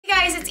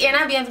Guys, it's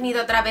Anna.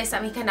 Bienvenido otra vez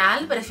a mi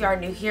canal. But if you are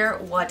new here,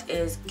 what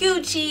is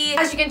Gucci?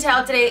 As you can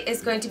tell, today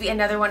is going to be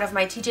another one of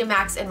my TJ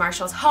Maxx and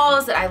Marshalls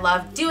hauls that I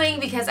love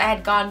doing because I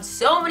had gone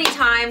so many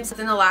times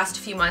within the last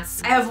few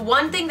months. I have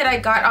one thing that I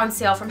got on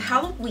sale from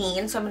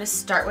Halloween, so I'm going to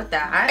start with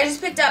that. I just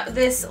picked up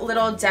this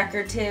little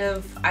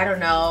decorative, I don't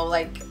know,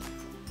 like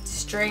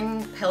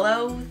string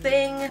pillow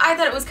thing. I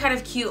thought it was kind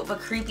of cute but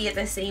creepy at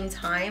the same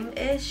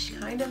time-ish,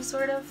 kind of,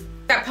 sort of.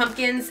 Got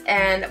pumpkins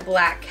and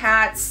black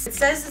cats. It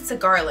says it's a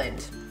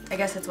garland. I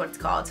guess that's what it's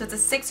called. So it's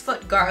a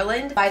 6-foot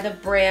garland by the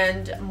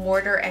brand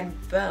Mortar and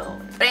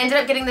Bone. But I ended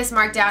up getting this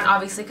marked down,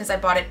 obviously, because I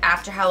bought it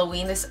after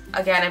Halloween. This,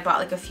 again, I bought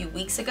like a few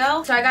weeks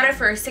ago. So I got it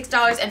for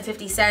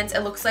 $6.50. It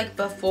looks like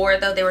before,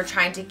 though, they were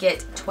trying to get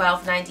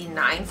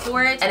 $12.99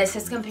 for it. And it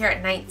says compare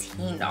at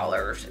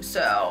 $19.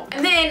 So,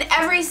 and then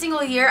every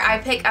single year I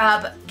pick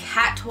up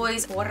cat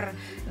toys for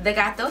the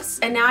gatos,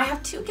 and now I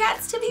have 2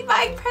 cats to be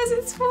buying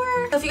presents for.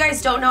 So if you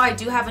guys don't know, I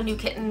do have a new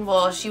kitten.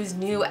 Well, she was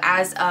new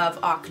as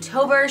of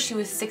October. She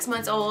was 6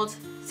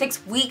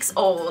 weeks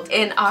old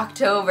in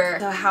October.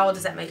 So how old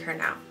does that make her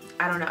now?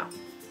 I don't know.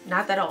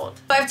 Not that old.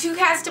 So I have 2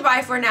 cats to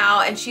buy for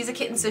now, and she's a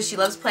kitten, so she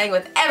loves playing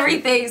with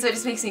everything, so it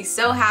just makes me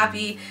so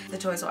happy. The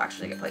toys will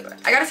actually get played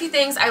with. I got a few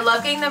things. I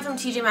love getting them from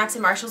TJ Maxx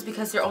and Marshalls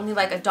because they're only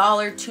like $1,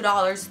 $2,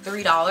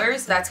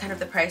 $3. That's kind of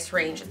the price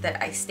range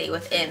that I stay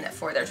within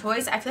for their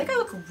toys. I feel like I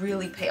look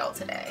really pale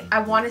today. I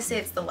want to say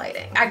it's the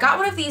lighting. I got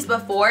one of these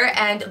before,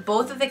 and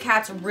both of the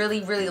cats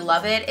really, really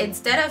love it.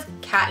 Instead of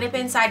catnip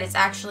inside, it's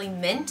actually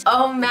mint.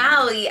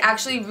 O'Malley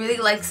actually really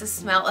likes the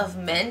smell of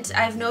mint,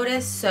 I've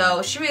noticed,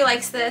 so she really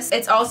likes this.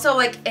 It's also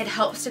like it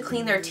helps to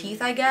clean their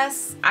teeth, I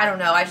guess. I don't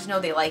know, I just know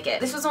they like it.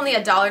 This was only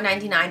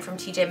 $1.99 from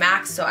TJ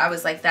Maxx, so I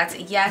was like, that's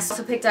a yes.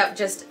 Also picked up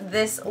just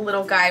this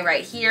little guy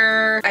right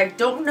here. I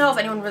don't know if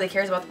anyone really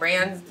cares about the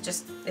brand,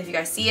 just if you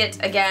guys see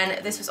it. Again,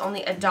 this was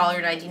only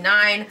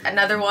 $1.99.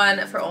 Another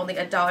one for only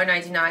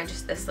 $1.99,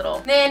 just this little.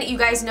 Then you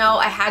guys know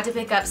I had to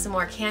pick up some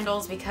more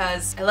candles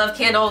because I love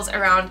candles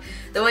around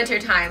the winter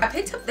time. I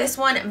picked up this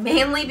one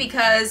mainly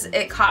because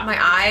it caught my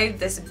eye,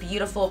 this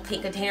beautiful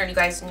pink container, and you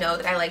guys know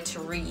that I like to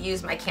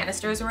reuse my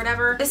canisters or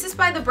whatever. This is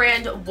by the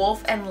brand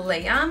Wolf and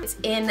Lamb. It's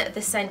in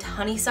the scent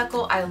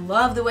honeysuckle. I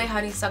love the way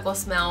honeysuckle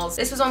smells.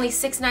 This was only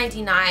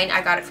 $6.99.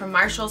 I got it from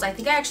Marshalls. I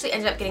think I actually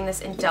ended up getting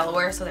this in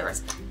Delaware, so there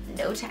was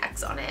no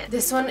tax on it.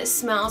 This one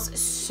smells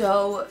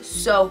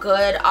so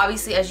good.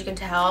 Obviously, as you can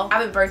tell, I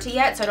haven't burnt it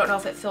yet, so I don't know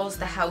if it fills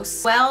the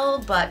house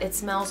well, but it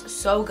smells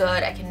so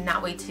good. I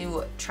cannot wait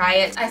to try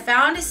it. I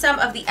found some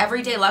of the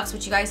Everyday Luxe,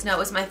 which you guys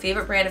know is my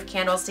favorite brand of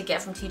candles to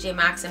get from TJ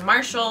Maxx and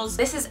Marshalls.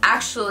 This is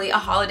actually a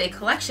holiday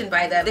collection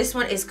by them. This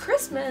one is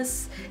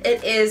Christmas.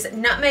 It is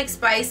nutmeg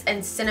spice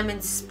and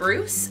cinnamon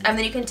spruce, and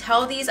then you can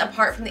tell these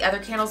apart from the other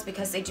candles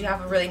because they do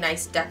have a really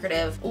nice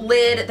decorative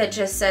lid that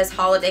just says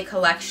Holiday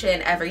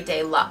Collection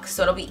Everyday Luxe.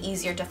 So it'll be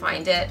easier to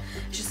find it.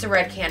 It's just a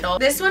red candle.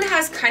 This one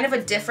has kind of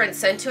a different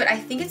scent to it. I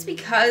think it's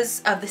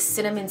because of the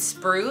cinnamon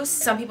spruce.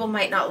 Some people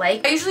might not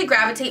like. I usually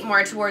gravitate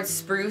more towards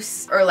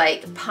spruce or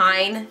like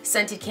pine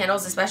scented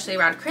candles, especially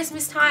around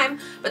Christmas time,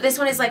 but this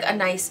one is like a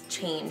nice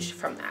change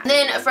from that. And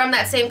then from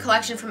that same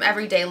collection from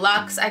Everyday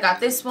Luxe, I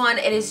got this one.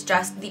 It is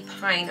just the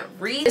pine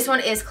wreath. This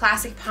one is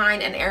classic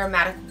pine and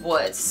aromatic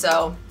woods,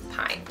 so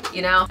pine,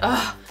 you know?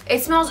 Ugh.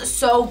 It smells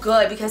so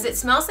good because it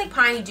smells like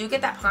pine. You do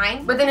get that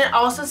pine, but then it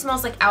also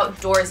smells like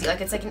outdoorsy.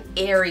 Like it's like an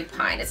airy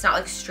pine. It's not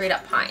like straight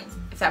up pine,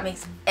 if that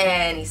makes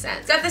any sense.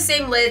 It's got the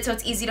same lid, so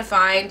it's easy to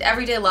find.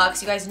 Everyday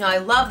Luxe, you guys know I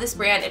love this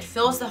brand. It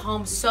fills the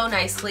home so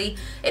nicely.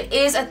 It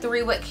is a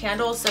 3-wick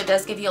candle, so it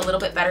does give you a little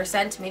bit better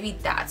scent. Maybe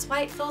that's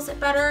why it fills it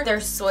better.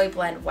 There's soy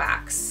blend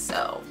wax.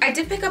 So I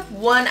did pick up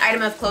one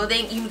item of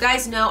clothing. You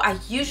guys know I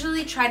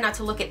usually try not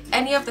to look at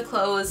any of the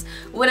clothes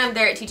when I'm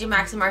there at TJ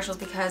Maxx and Marshalls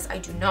because I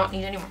do not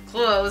need any more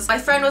clothes. My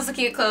friend was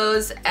looking at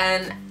clothes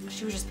and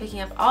she was just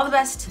picking up all the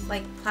best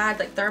like plaid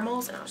like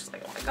thermals, and I was just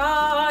like, oh my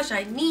gosh,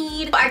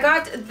 I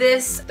got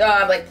this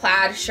like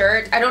plaid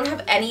shirt. I don't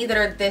have any that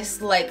are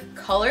this like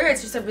color.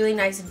 It's just a really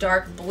nice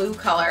dark blue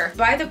color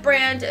by the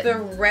brand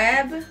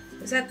Threb.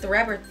 Is that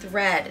Threb or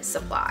Thread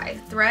Supply?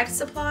 Thread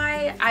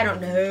Supply? I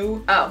don't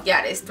know. Oh,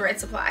 yeah, it is Thread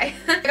Supply.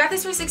 I got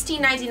this for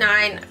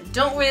 $16.99.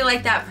 Don't really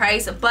like that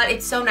price, but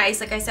it's so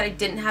nice. Like I said, I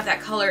didn't have that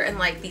color in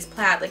like these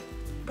plaid, like,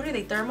 what are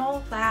they,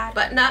 thermal plaid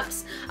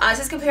button-ups? It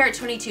says compare at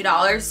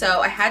 $22, so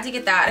I had to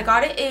get that. I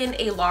got it in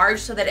a large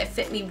so that it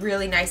fit me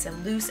really nice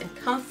and loose and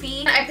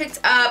comfy. I picked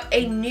up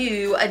a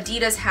new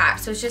Adidas hat,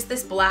 so it's just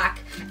this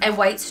black and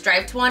white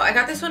striped one. I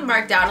got this one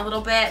marked down a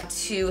little bit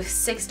to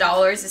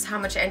 $6 is how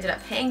much I ended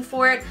up paying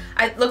for it.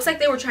 It looks like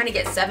they were trying to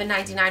get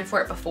 $7.99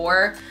 for it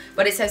before,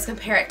 but it says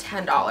compare at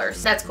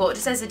 $10. That's cool. It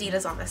just says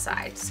Adidas on the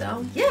side,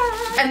 so yeah.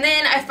 And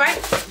then I find,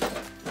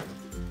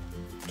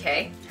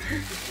 okay.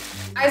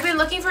 I've been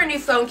looking for a new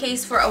phone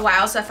case for a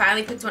while, so I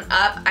finally picked one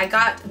up. I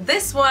got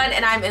this one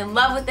and I'm in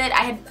love with it.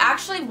 I had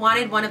actually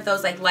wanted one of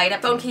those like light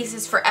up phone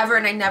cases forever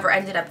and I never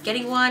ended up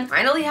getting one.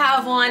 Finally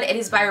have one. It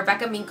is by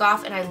Rebecca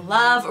Minkoff and I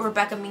love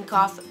Rebecca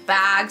Minkoff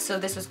bags, so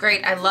this was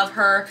great. I love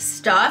her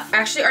stuff. I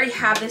actually already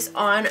have this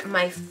on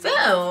my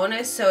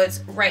phone, so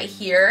it's right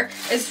here.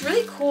 It's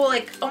really cool,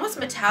 like almost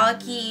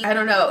metallic-y. I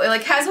don't know, it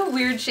like has a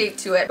weird shape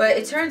to it, but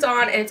it turns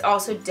on and it's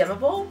also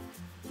dimmable.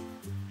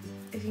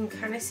 If you can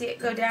kind of see it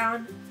go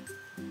down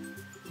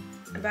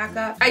and back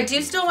up. I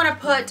do still want to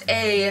put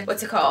a,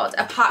 what's it called?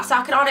 A pop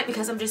socket on it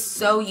because I'm just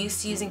so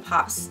used to using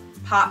pop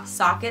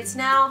sockets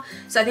now.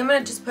 So I think I'm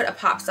gonna just put a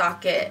pop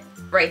socket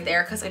right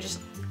there because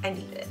I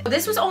need it.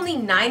 This was only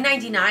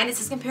 $9.99. It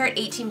says compare at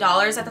 $18.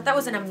 I thought that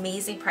was an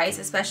amazing price,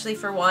 especially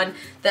for one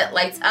that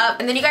lights up.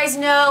 And then you guys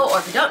know, or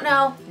if you don't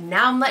know,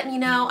 now I'm letting you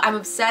know, I'm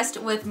obsessed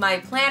with my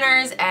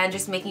planners and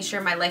just making sure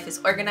my life is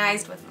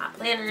organized with my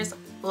planners.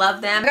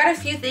 Love them. I got a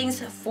few things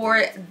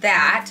for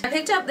that. I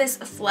picked up this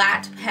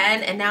flat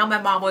pen and now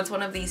my mom wants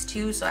one of these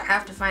too, so I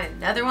have to find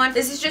another one.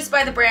 This is just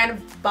by the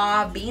brand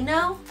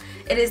Bobino.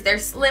 It is their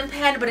slim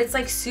pen, but it's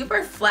like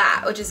super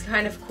flat, which is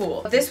kind of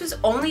cool. This was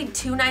only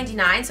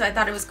 $2.99, so I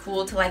thought it was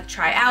cool to like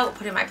try out,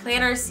 put in my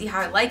planner, see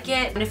how I like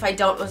it. And if I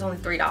don't, it was only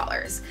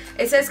 $3.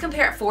 It says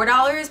compare at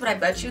 $4, but I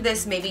bet you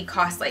this maybe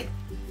cost like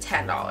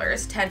 $10,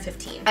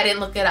 $10.15. I didn't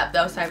look it up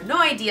though, so I have no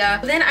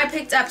idea. Then I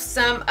picked up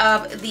some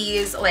of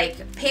these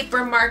like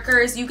paper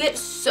markers. You get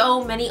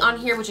so many on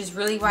here, which is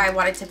really why I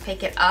wanted to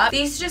pick it up.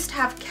 These just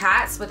have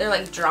cats, but they're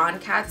like drawn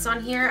cats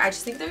on here. I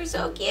just think they're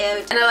so cute.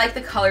 And I like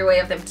the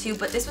colorway of them too,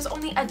 but this was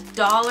only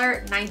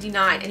 $1.99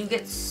 and you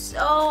get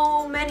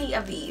so many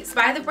of these.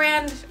 By the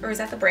brand, or is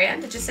that the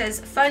brand? It just says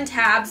Fun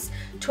Tabs,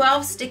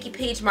 12 sticky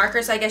page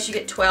markers. So I guess you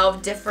get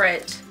 12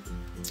 different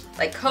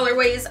like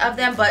colorways of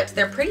them, but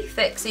they're pretty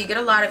thick, so you get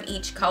a lot of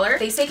each color.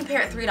 They say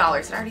compare at $3. Did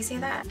I already say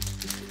that?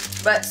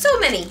 But so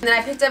many. And then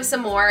I picked up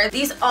some more.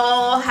 These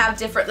all have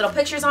different little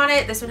pictures on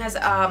it. This one has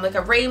like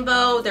a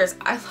rainbow. There's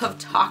I love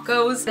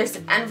tacos. There's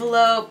an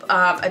envelope,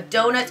 a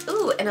donut,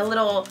 ooh, and a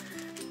little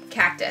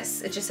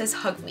cactus. It just says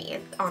hug me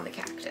on the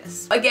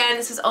cactus. Again,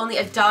 this is only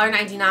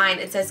 $1.99.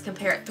 It says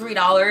compare at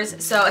 $3.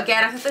 So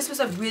again, I thought this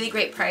was a really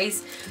great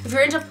price. If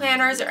you're into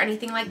planners or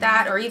anything like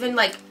that, or even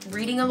like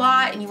reading a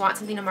lot and you want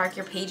something to mark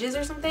your pages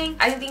or something,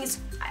 I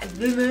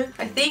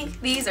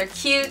think these are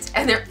cute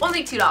and they're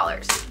only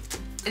 $2.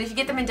 And if you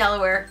get them in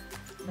Delaware,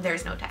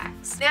 there's no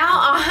tax. Now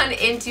on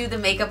into the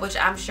makeup, which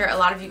I'm sure a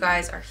lot of you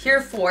guys are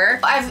here for.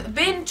 I've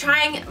been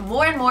trying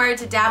more and more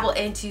to dabble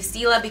into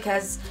Stila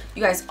because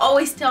you guys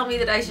always tell me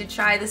that I should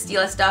try the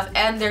Stila stuff,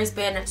 and there's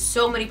been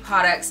so many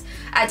products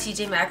at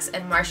TJ Maxx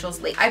and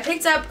Marshalls lately. I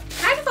picked up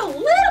kind of a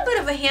little bit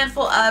of a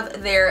handful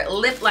of their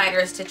lip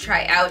liners to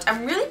try out.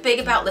 I'm really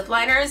big about lip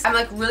liners. I'm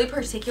like really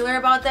particular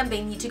about them.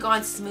 They need to go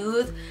on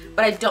smooth,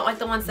 but I don't like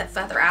the ones that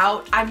feather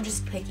out. I'm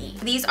just picky.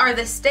 These are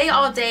the Stay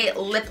All Day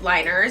lip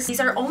liners. These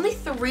are only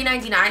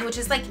 $3.99, which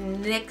is like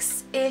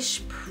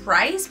NYX-ish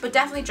price, but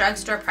definitely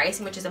drugstore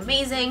pricing, which is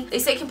amazing. They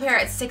say compare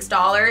at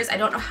 $6. I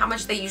don't know how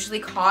much they usually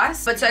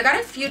cost, but so I got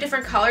a few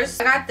different colors.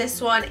 I got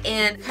this one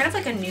in kind of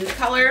like a nude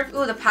color.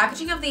 Ooh, the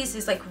packaging of these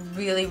is like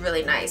really,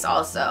 really nice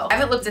also. I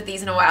haven't looked at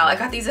these in a while. I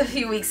got these a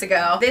few weeks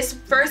ago. This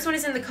first one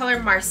is in the color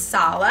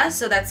Marsala,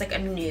 so that's like a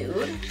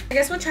nude. I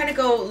guess we're trying to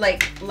go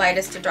like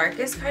lightest to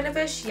darkest kind of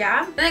ish,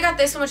 yeah. Then I got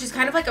this one, which is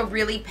kind of like a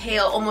really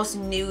pale, almost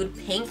nude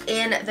pink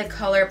in the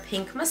color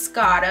Pink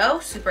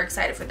Moscato. Super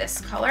excited for this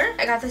color.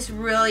 I got this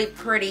really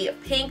pretty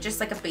pink,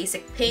 just like a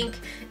basic pink.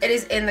 It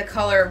is in the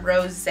color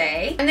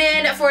Rosé. And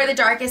then for the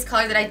darkest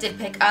color that I did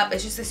pick up,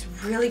 it's just this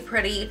really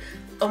pretty,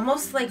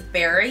 almost like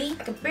berry,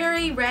 like a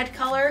berry red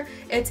color.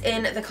 It's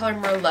in the color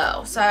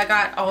Merlot. So I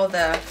got all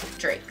the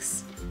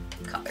drinks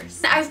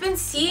colors. I've been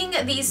seeing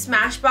these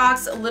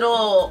Smashbox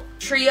little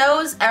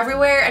trios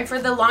everywhere, and for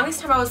the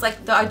longest time I was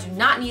like, I do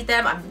not need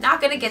them, I'm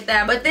not gonna get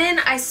them. But then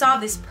I saw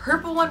this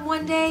purple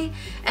one day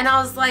and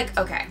I was like,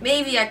 okay,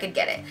 maybe I could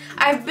get it.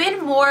 I've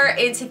been more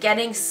into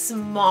getting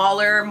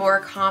smaller, more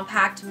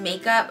compact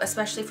makeup,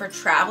 especially for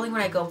traveling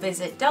when I go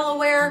visit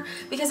Delaware,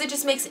 because it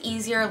just makes it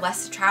easier,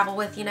 less to travel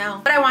with, you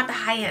know. But I want the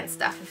high-end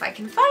stuff if I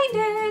can find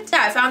it.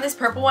 Yeah, I found this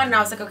purple one and I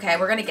was like, okay,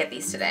 we're gonna get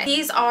these today.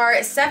 These are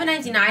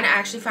 $7.99. I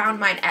actually found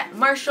mine at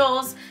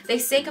Marshalls. They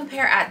say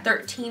compare at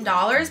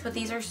 $13, but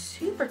these are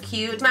super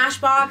cute.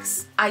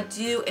 Smashbox, I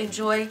do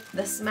enjoy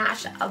the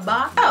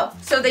Smashbox. Oh,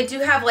 so they do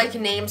have like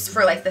names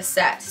for like the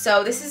set.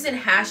 So this is in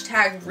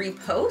hashtag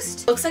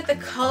repost. Looks like the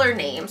color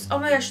names. Oh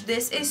my gosh,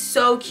 this is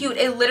so cute.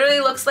 It literally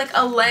looks like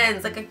a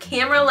lens, like a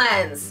camera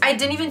lens. I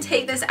didn't even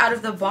take this out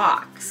of the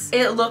box.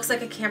 It looks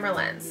like a camera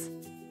lens.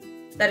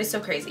 That is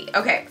so crazy.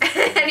 Okay,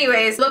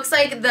 anyways, looks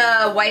like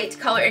the white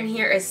color in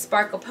here is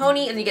Sparkle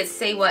Pony, and you get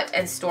Say What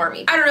and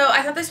Stormy. I don't know,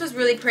 I thought this was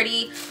really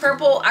pretty.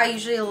 Purple I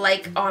usually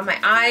like on my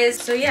eyes,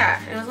 so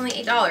yeah, it was only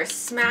 $8.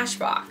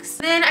 Smashbox.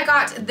 Then I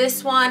got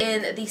this one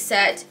in the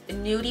set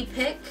Nudie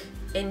Pick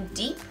in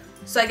Deep.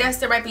 So I guess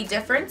there might be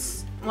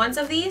difference ones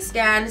of these.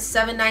 Again,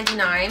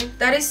 $7.99.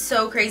 That is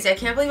so crazy. I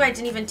can't believe I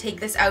didn't even take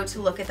this out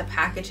to look at the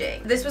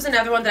packaging. This was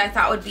another one that I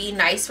thought would be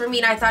nice for me,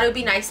 and I thought it would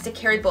be nice to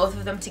carry both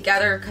of them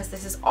together because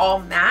this is all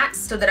matte,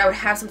 so that I would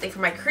have something for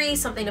my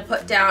crease, something to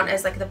put down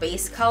as like the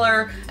base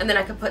color, and then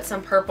I could put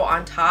some purple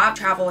on top.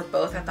 Travel with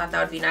both. I thought that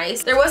would be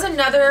nice. There was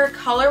another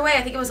colorway.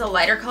 I think it was a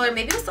lighter color.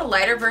 Maybe it was the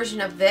lighter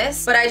version of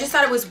this, but I just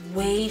thought it was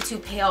way too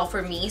pale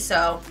for me,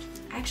 so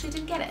I actually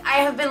didn't get it. I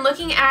have been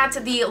looking at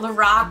the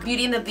Lorac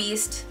Beauty and the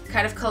Beast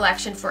kind of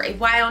collection for a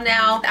while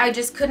now. I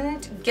just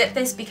couldn't get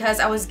this because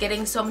I was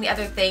getting so many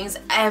other things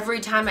every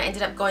time I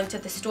ended up going to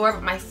the store,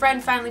 but my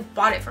friend finally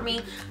bought it for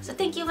me. So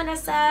thank you,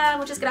 Vanessa,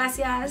 muchas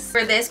gracias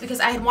for this, because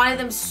I had wanted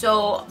them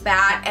so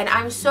bad, and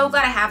I'm so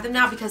glad I have them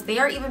now because they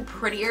are even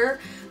prettier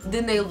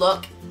than they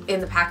look in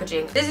the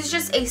packaging. This is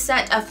just a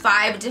set of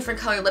 5 different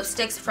color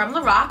lipsticks from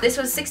Lorac. This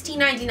was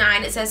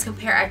 $16.99. It says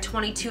compare at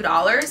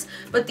 $22,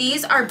 but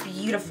these are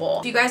beautiful.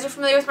 If you guys are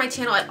familiar with my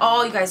channel at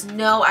all, you guys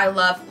know I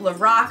love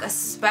Lorac,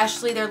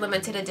 especially their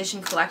limited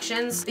edition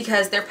collections,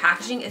 because their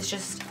packaging is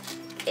just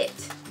it.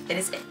 It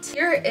is it.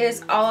 Here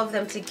is all of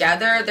them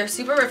together. They're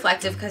super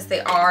reflective because they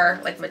are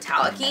like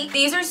metallic-y.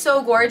 These are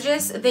so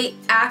gorgeous. They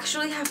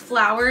actually have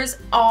flowers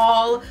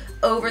all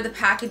over the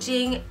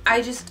packaging.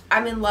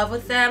 I'm in love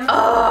with them.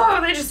 Oh,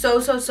 they're just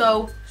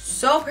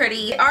so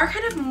pretty. They are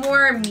kind of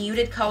more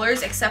muted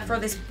colors, except for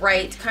this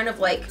bright kind of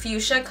like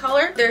fuchsia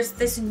color. There's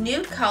this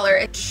nude color,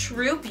 it's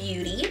True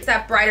Beauty. It's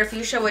that brighter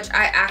fuchsia, which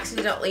I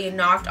accidentally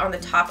knocked on the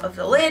top of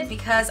the lid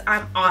because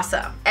I'm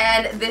awesome.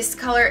 And this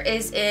color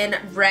is in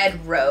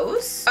Red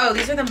Rose. Oh,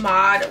 these are the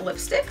Mod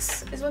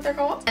lipsticks is what they're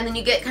called. And then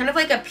you get kind of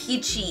like a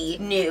peachy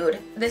nude.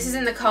 This is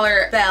in the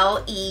color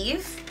Belle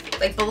Eve.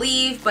 Like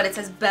Believe, but it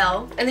says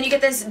Belle. And then you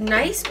get this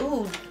nice,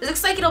 ooh, this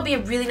looks like it'll be a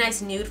really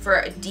nice nude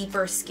for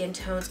deeper skin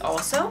tones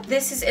also.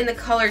 This is in the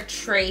color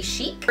Très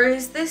Chic. Or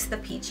is this the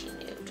peachy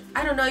nude?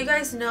 I don't know, you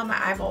guys know my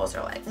eyeballs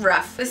are like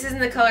rough. This is in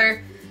the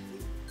color,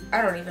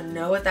 I don't even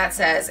know what that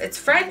says. It's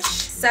French,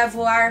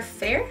 Savoir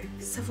Faire?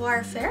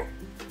 Savoir Faire?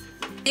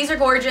 These are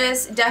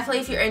gorgeous.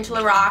 Definitely if you're into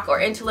Lorac or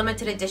into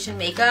limited edition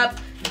makeup,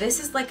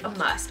 this is like a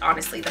must,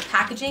 honestly. The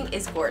packaging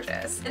is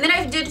gorgeous. And then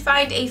I did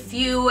find a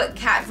few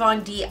Kat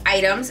Von D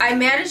items. I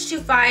managed to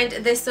find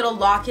this little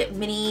locket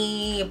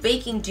mini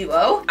baking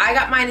duo. I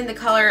got mine in the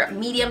color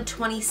medium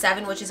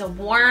 27, which is a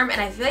warm, and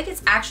I feel like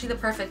it's actually the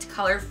perfect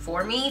color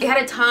for me. They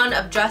had a ton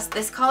of just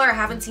this color. I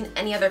haven't seen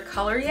any other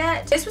color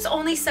yet. This was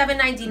only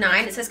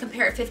 $7.99. It says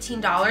compare at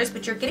 $15,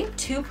 but you're getting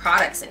 2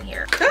 products in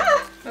here.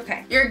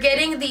 Okay. You're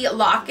getting the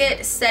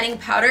Locket setting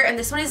powder, and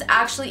this one is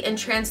actually in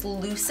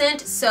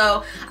translucent,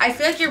 so I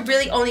feel like you're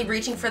really only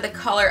reaching for the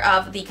color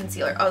of the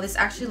concealer. Oh, this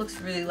actually looks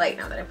really light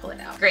now that I pull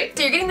it out. Great.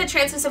 So you're getting the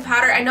translucent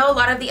powder. I know a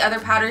lot of the other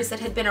powders that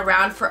had been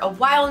around for a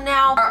while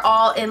now are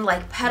all in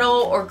like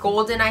petal or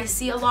golden, I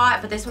see a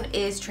lot, but this one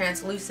is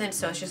translucent,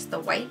 so it's just the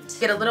white.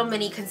 Get a little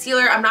mini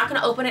concealer. I'm not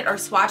gonna open it or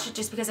swatch it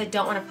just because I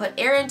don't want to put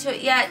air into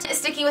it yet.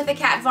 Sticking with the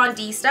Kat Von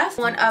D stuff,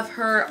 one of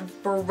her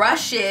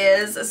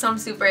brushes, so I'm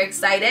super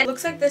excited.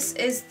 Looks like this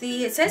is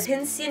the, it says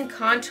Pincian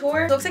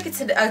Contour. It looks like it's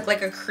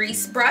like a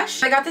crease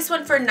brush. I got this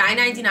one for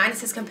 $9.99. It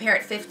says compare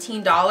at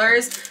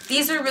 $15.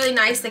 These are really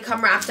nice. They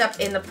come wrapped up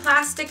in the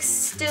plastic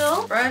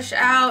still. Brush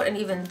out, and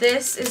even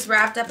this is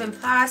wrapped up in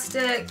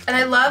plastic. And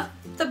I love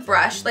the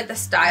brush, like the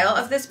style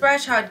of this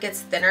brush, how it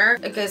gets thinner.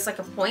 It goes like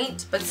a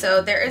point. But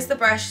so there is the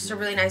brush. It's a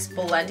really nice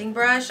blending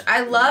brush.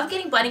 I love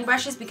getting blending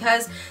brushes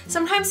because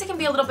sometimes it can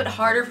be a little bit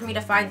harder for me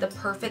to find the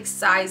perfect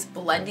size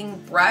blending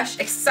brush.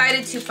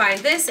 Excited to find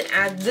this and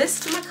add this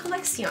to my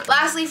collection.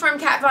 Lastly, from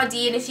Kat Von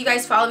D, and if you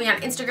guys follow me on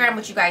Instagram,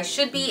 which you guys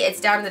should be, it's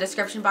down in the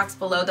description box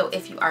below, though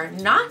if you are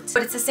not.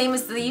 But it's the same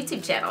as the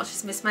YouTube channel. It's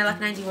just Miss My Luck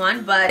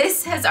 91. But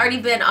this has already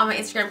been on my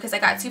Instagram because I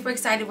got super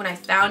excited when I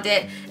found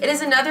it. It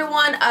is another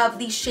one of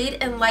the Shade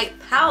and Light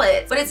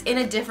palette, but it's in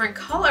a different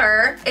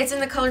color. It's in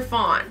the color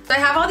Fawn. So I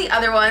have all the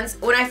other ones.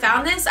 When I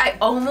found this, I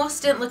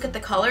almost didn't look at the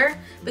color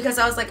because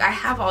I was like, I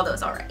have all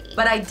those already.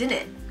 But I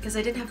didn't, because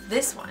I didn't have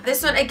this one.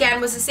 This one,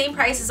 again, was the same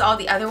price as all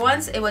the other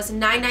ones. It was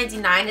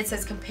 $9.99. It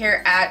says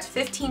compare at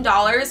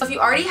 $15. So if you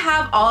already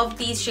have all of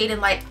these Shade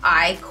and Light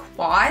eye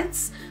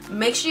quads,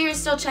 make sure you're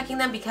still checking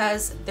them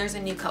because there's a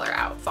new color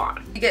out,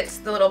 Fawn. You get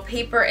the little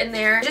paper in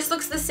there. It just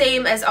looks the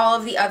same as all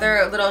of the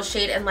other little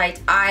Shade and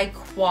Light eye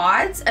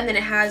quads, and then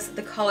it has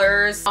the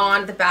colors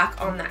on the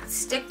back on that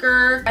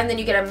sticker, and then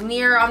you get a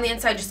mirror on the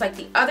inside just like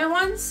the other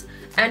ones.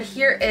 And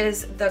here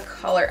is the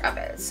color of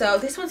it. So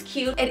this one's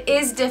cute. It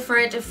is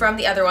different from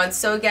the other ones.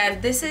 So again,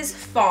 this is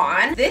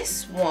Fawn.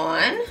 This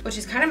one, which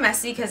is kind of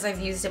messy because I've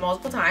used it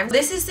multiple times.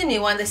 This is the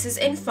new one. This is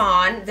in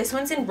Fawn. This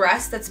one's in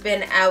Rust. That's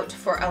been out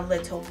for a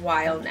little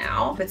while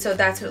now. But so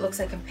that's what it looks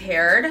like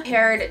compared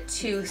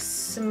to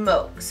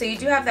Smoke. So you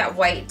do have that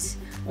white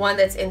one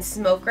that's in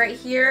Smoke right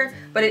here,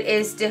 but it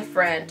is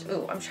different.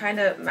 Ooh, I'm trying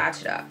to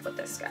match it up with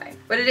this guy.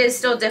 But it is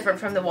still different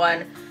from the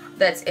one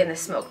that's in the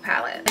Smoke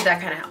palette.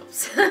 That kind of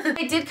helps.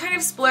 I did kind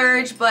of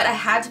splurge, but I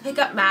had to pick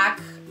up MAC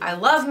I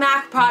love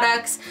MAC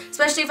products,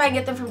 especially if I can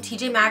get them from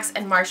TJ Maxx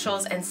and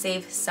Marshalls and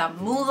save some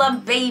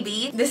moolah,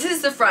 baby. This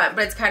is the front,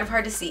 but it's kind of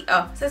hard to see.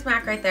 Oh, it says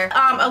MAC right there.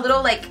 A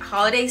little like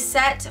holiday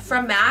set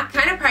from MAC,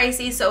 kind of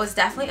pricey, so it was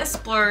definitely a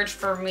splurge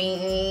for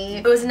me.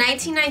 It was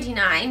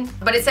 $19.99,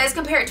 but it says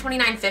compare it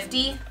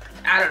 $29.50.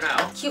 I don't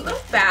know. Cute little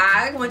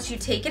bag once you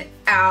take it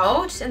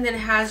out, and then it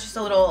has just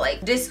a little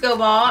like disco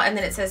ball, and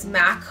then it says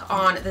MAC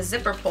on the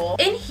zipper pull.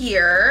 In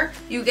here,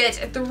 you get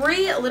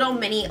 3 little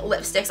mini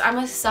lipsticks. I'm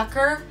a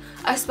sucker,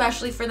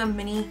 especially for the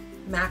mini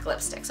MAC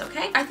lipsticks,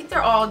 okay? I think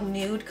they're all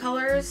nude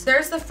colors.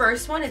 There's the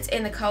first one. It's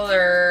in the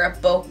color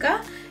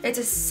Bokeh. It's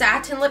a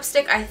satin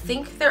lipstick. I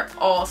think they're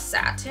all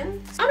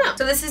satin. Oh no.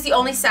 So this is the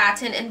only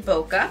satin in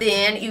Bokeh.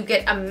 Then you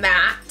get a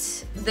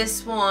matte.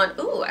 This one,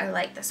 ooh, I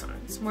like this one.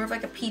 It's more of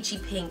like a peachy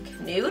pink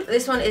nude.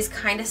 This one is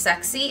kind of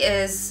sexy.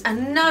 Is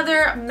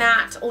another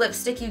matte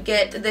lipstick. You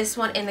get this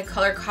one in the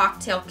color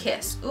Cocktail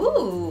Kiss.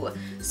 Ooh,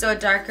 so a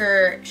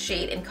darker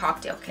shade in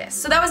Cocktail Kiss.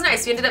 So that was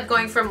nice. We ended up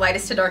going from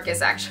lightest to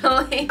darkest,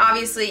 actually.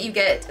 Obviously, you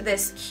get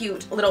this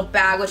cute little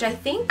bag, which I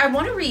think I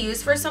want to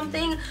reuse for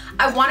something.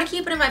 I want to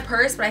keep it in my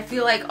purse, but I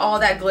feel like all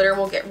that glitter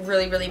will get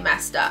really, really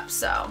messed up,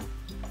 so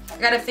I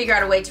gotta figure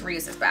out a way to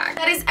reuse this bag.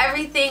 That is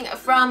everything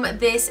from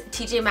this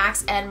TJ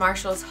Maxx and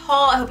Marshalls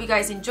haul. I hope you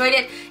guys enjoyed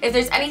it. If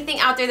there's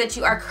anything out there that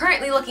you are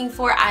currently looking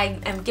for, I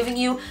am giving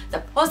you the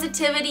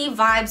positivity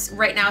vibes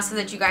right now so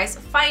that you guys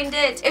find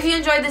it. If you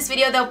enjoyed this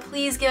video though,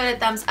 please give it a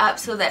thumbs up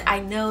so that I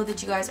know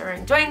that you guys are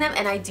enjoying them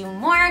and I do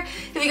more.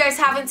 If you guys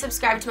haven't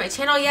subscribed to my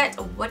channel yet,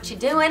 what you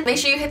doing? Make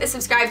sure you hit the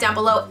subscribe down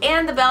below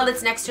and the bell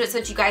that's next to it so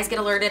that you guys get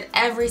alerted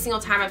every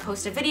single time I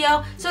post a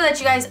video, so that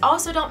you guys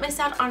also don't miss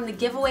out on the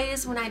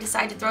giveaways when I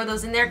decide to throw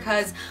those in there,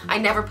 because I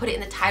never put it in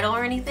the title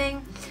or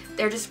anything.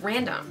 They're just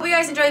random. Hope you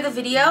guys enjoyed the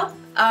video,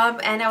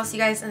 and I will see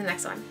you guys in the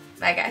next one.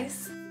 Bye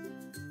guys.